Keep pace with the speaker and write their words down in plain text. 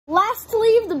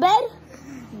bed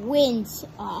wins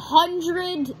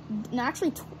 $100, no,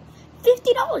 actually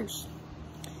 $50.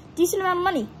 Decent amount of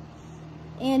money.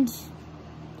 And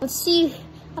let's see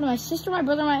out of my sister, my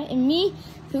brother, and me,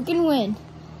 who can win.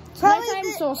 It's my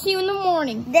time, so I'll see you in the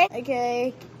morning.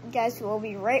 Okay, guys, we'll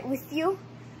be right with you.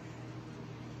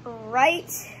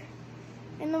 Right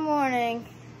in the morning.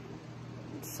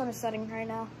 The sun is setting right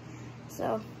now.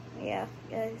 So, yeah,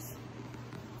 guys.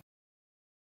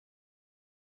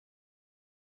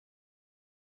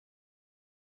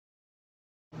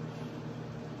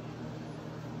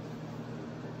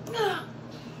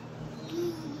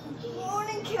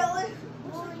 Morning, Kelly.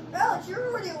 Morning. Alex, you're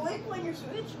already awake when you're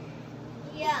switching?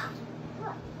 Yeah.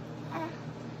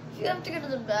 If you have to go to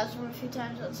the bathroom a few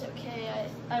times, that's okay.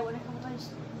 I went a couple times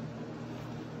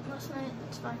last night.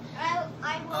 It's fine.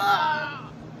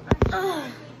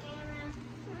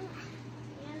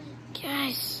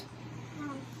 Guys,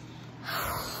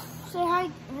 say hi.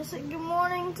 Say good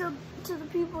morning to the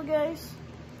people, guys.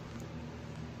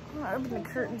 I'm gonna open the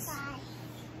curtains.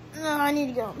 No, I need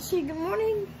to go. Say good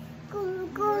morning.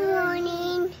 Good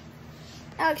morning.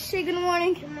 Alex, say good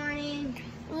morning. Good morning.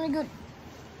 I'm gonna go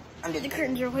under the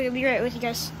curtains real quick. I'll be right with you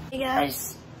guys. Hey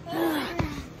guys. When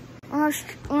I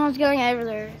was going over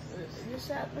there, this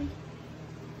happened.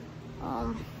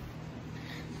 I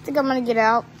think I'm gonna get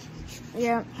out.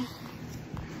 Yeah.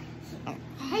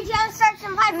 Hey, Joe, start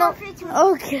some pipe. No.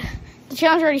 Okay. The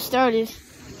challenge already started.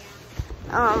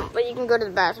 But you can go to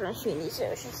the bathroom if you need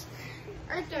to. It's just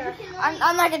right there.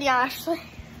 I'm not gonna yell, actually.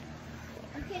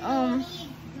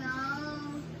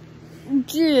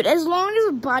 Dude, as long as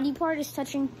a body part is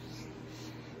touching,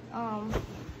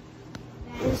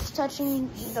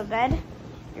 the bed,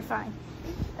 you're fine.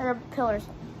 There are pillars.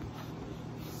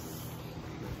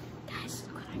 Guys,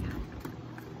 look what I got.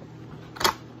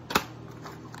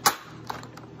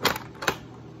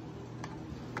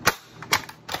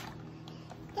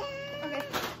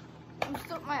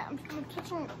 Okay, I'm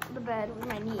touching the bed with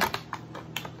my knee.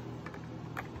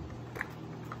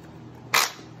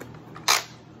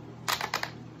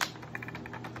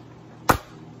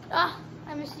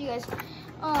 I missed you guys.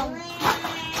 I'll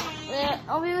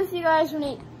be with you guys when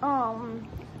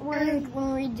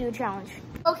we do a challenge.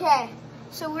 Okay,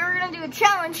 so we're gonna do a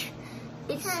challenge.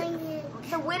 It's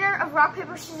the winner of rock,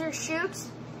 paper, scissors, shoot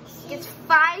gets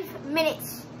 5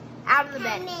 minutes out of the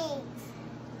bed.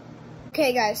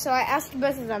 Okay, guys. So I asked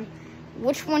both of them,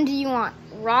 which one do you want?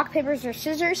 Rock, paper, or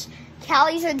scissors?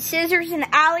 Callie said scissors, and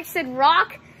Alex said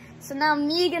rock. So now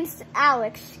me against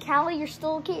Alex. Callie, you're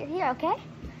still here, okay?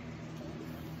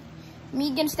 Me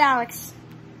against Alex.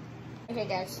 Okay,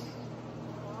 guys.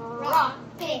 Rock,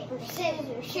 paper,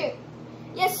 scissors, shoot.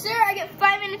 Yes, sir. I get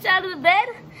 5 minutes out of the bed.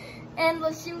 And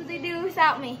let's see what they do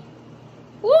without me.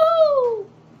 Woo!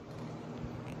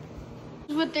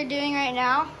 This is what they're doing right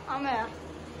now. I'm going to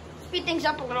speed things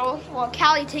up a little while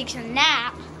Callie takes a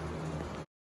nap.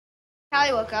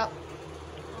 Callie woke up.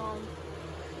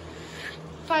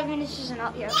 5 minutes isn't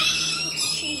up yet.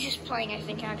 She's just playing, I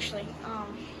think, actually.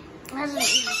 It hasn't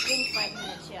even been 5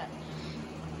 minutes yet.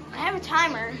 I have a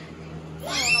timer on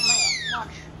my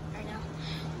watch right now.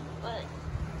 But,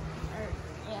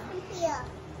 yeah.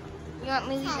 You want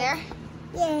Lily there?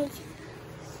 Yes.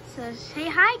 So say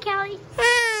hi, Callie.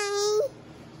 Hi.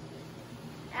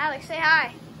 Alex, say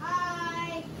hi.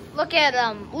 Hi. Look at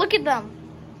them. Look at them.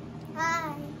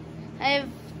 Hi. I have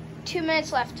 2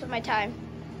 minutes left of my time.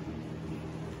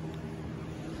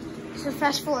 So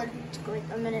fast forward to like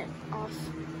a minute off.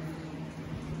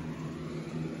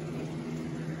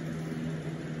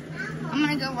 I'm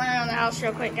gonna go run around the house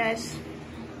real quick, guys.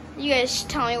 You guys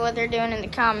tell me what they're doing in the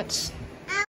comments.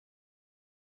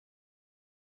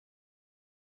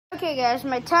 Okay, guys,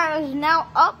 my time is now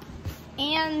up,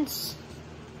 and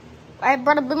I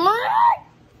brought a boomerang.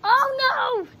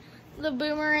 Oh no! The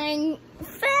boomerang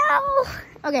fell.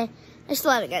 Okay, I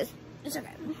still have it, guys. It's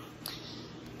okay.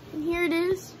 And here it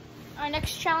is. Our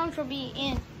next challenge will be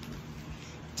in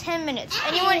 10 minutes.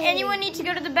 Anyone need to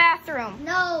go to the bathroom?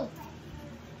 No.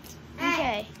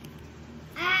 Okay.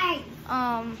 Hey.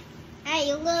 Hey,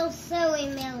 you little silly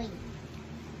Millie.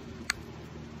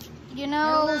 You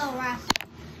know, little rascal.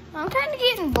 I'm kind of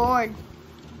getting bored.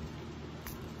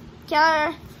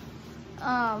 Keller,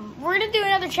 we're gonna do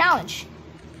another challenge.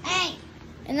 Hey.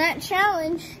 And that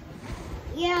challenge,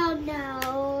 You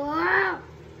know,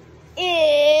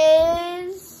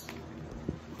 is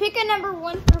pick a number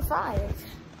 1 through 5.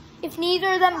 If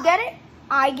neither of them get it,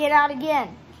 I get out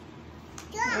again.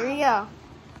 There you go.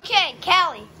 Okay,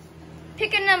 Callie,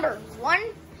 pick a number 1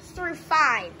 through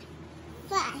 5.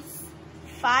 5.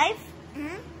 5?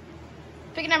 Mm-hmm.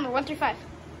 Pick a number 1 through 5.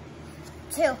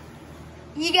 2.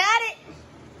 You got it.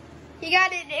 You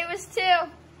got it. It was 2.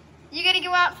 You got to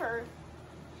go out for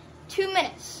 2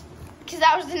 minutes because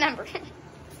that was the number.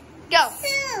 Go.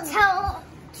 2.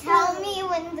 Tell me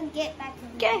when to get back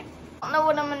in. Okay. I don't know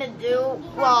what I'm going to do.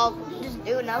 Well, just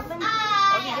do nothing.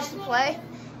 Or just play.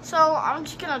 So I'm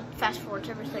just going to fast forward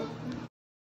to everything.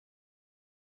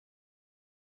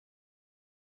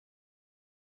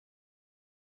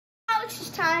 Alex's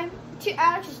time.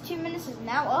 Alex's 2 minutes is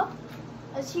now up.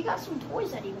 As he got some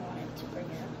toys that he wanted to bring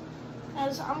in.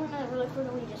 As I'm going to really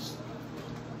quickly just...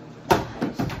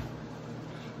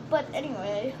 But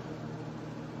anyway...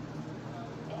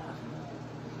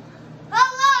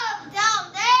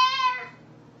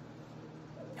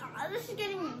 This is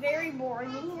getting very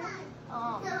boring in here.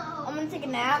 I'm gonna take a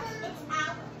nap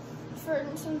for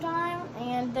some time,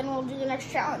 and then we'll do the next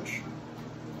challenge.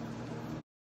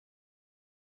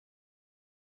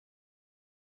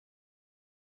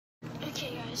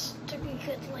 Okay, guys, took me a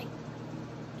good like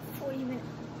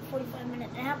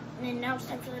 45-minute nap, and then now it's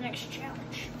time for the next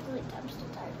challenge. Really, I'm still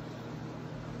tired.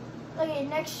 Okay,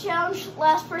 next challenge: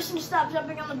 last person to stop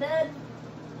jumping on the bed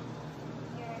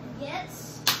gets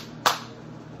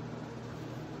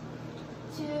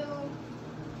to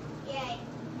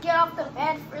get off the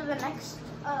bed for the next,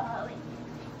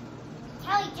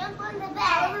 Kelly, jump on the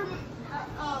bed.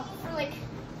 For like,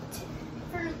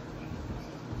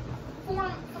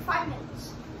 for 5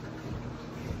 minutes.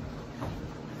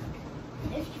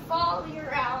 If you fall,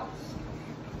 you're out.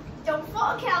 Don't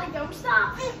fall, Kelly, don't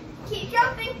stop. Keep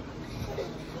jumping.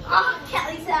 Oh,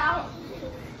 Kelly's out.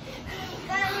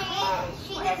 That means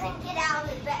she doesn't get out of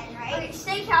the bed, right? Okay,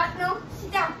 stay, Kelly. No,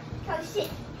 sit down. Kelly, sit.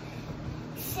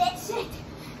 Sit.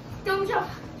 Don't jump.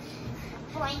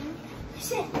 Boing.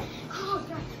 Sit. Oh,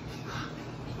 God.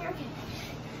 You're okay.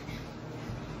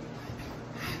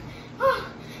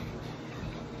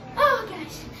 Oh,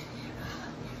 guys.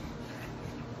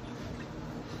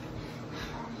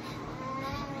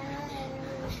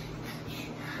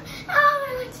 Oh,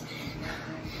 my legs.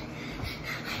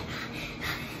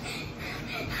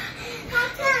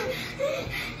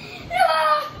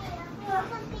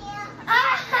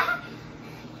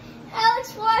 Alex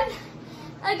won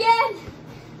again.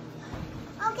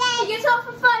 Okay. He gets off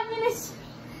for 5 minutes.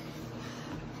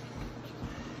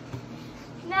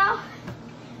 Now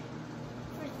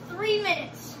for 3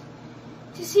 minutes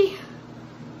to see.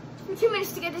 For 2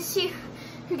 minutes to get to see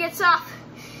who gets off.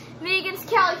 Me against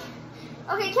Kelly.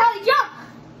 Okay, Kelly, jump.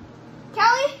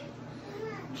 Kelly,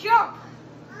 jump.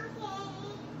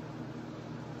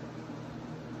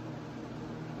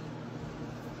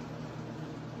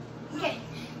 Okay,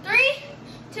 3,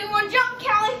 2, 1, jump,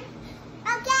 Kelly.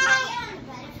 Okay.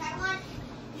 If I want.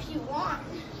 If you want.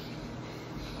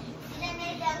 Then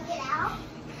they don't get out.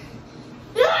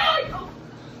 Oh,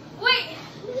 wait.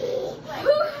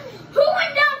 Who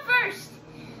went down first?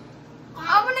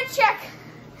 I'm gonna check.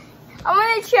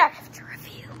 After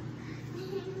review.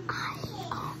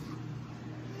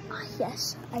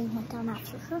 Yes, I went down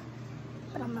after her,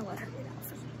 but I'm gonna let her get out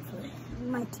for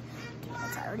my 2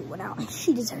 minutes. I already went out, and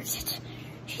she deserves it.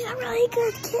 She's a really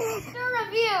good kid. The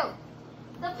review.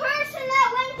 The person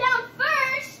that went down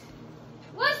first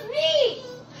was me.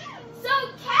 So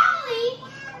Callie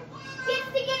gets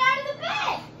to get out of the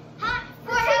bed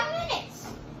for 2 minutes.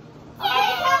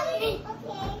 Okay, Callie.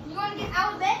 Okay. You want to get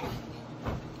out of bed?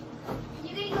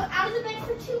 You're going to go out of the bed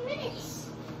for 2 minutes.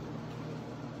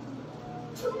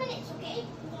 2 minutes, okay?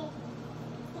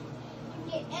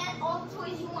 You can get all the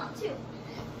toys you want, too.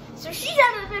 So she's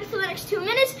out of the bed for the next 2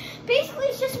 minutes. Basically,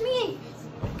 it's just me.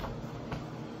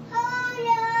 Oh,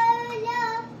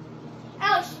 no.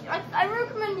 Alex, I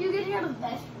recommend you getting out of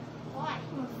bed. Why?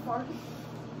 I'm gonna fart.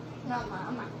 No,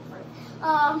 I'm not gonna fart.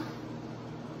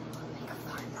 Make a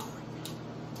fart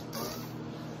noise.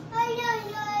 I don't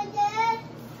know that.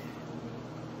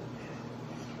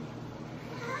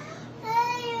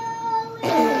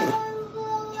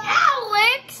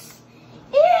 Alex!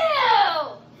 Ew!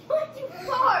 Why'd you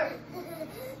fart?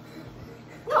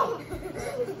 No.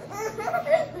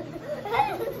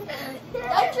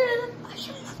 I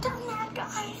shouldn't have done that,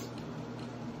 guys.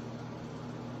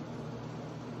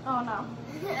 Oh no.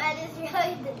 I just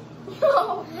realized it.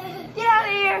 No. Get out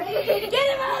of here. Get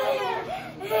him out of here.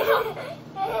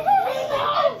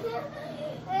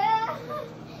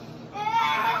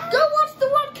 Go watch the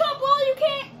World Cup while you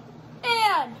can.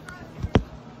 And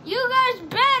you guys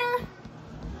better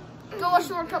go watch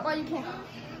the World Cup while you can.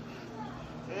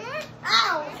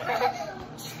 Ow!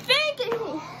 Spanking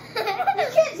me.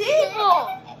 This kid's evil.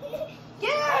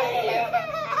 Get out of here.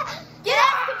 Get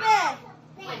off the bed.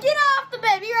 Get off the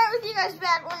bed. Be right with you guys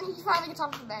back when he finally gets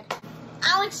off the bed.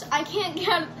 Alex, I can't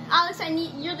get. Alex,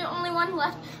 you're the only one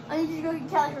left. I need you to go get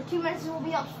Kelly for 2 minutes, and we'll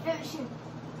be up very soon.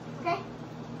 Okay?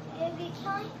 Maybe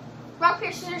Kelly? Rock,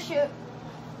 paper, scissors, shoot.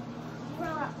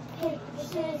 Rock, paper,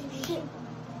 scissors, shoot.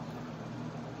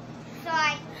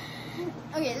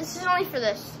 Okay, this is only for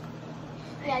this.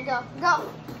 Yeah, go.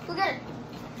 Go get her.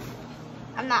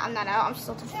 I'm not out. I'm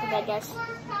still touching the bed, guys.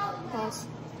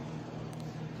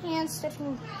 Hands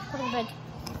touching the bed.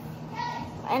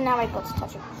 And now my butt's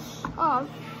touching.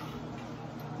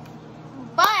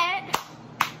 But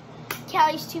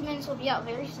Callie's 2 minutes will be out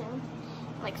very soon.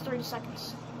 Like 30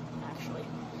 seconds, actually.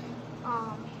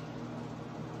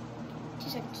 2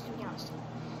 seconds, to be honest.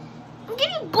 I'm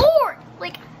getting bored.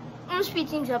 Like, I'm gonna speed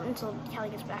things up until Callie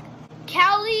gets back.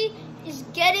 Callie is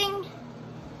getting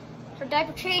her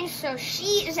diaper changed, so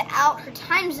she is out. Her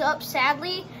time's up,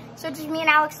 sadly. So just me and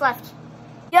Alex left.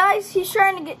 Guys, he's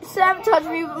trying to sabotage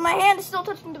me, but my hand is still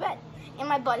touching the bed. And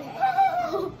my butt is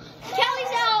out.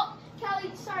 Callie's out.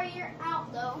 Callie, sorry, you're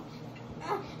out, though.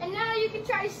 And now you can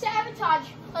try to sabotage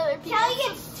other people. Kelly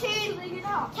gets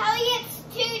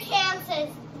two chances.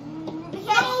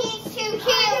 Because she's too cute.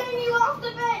 I'm getting you off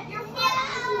the bed. You're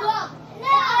fucking you up. No.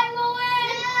 I will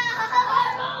win.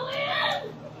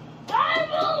 I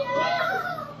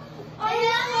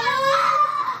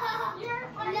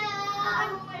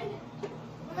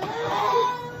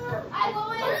will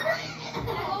win.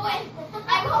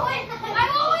 I will win. I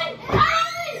will win.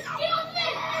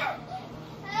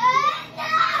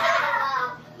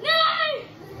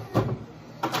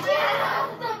 Get off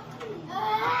the bed.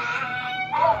 No.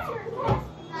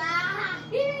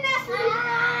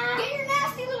 Get your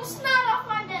nasty little snot off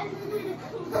my bed.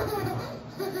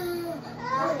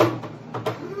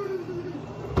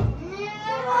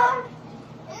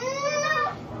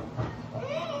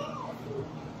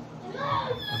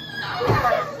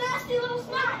 Nasty little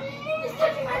snot. It's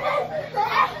touching my bed.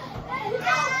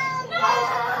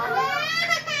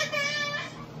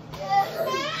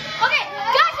 Okay,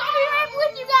 guys, I'll be right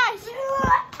with you guys.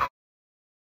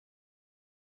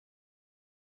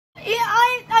 Yeah,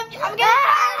 I'm getting.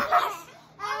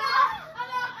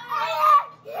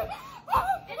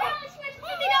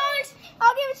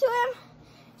 I'll give it to him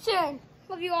soon.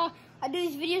 Love you all. I do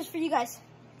these videos for you guys.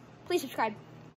 Please subscribe.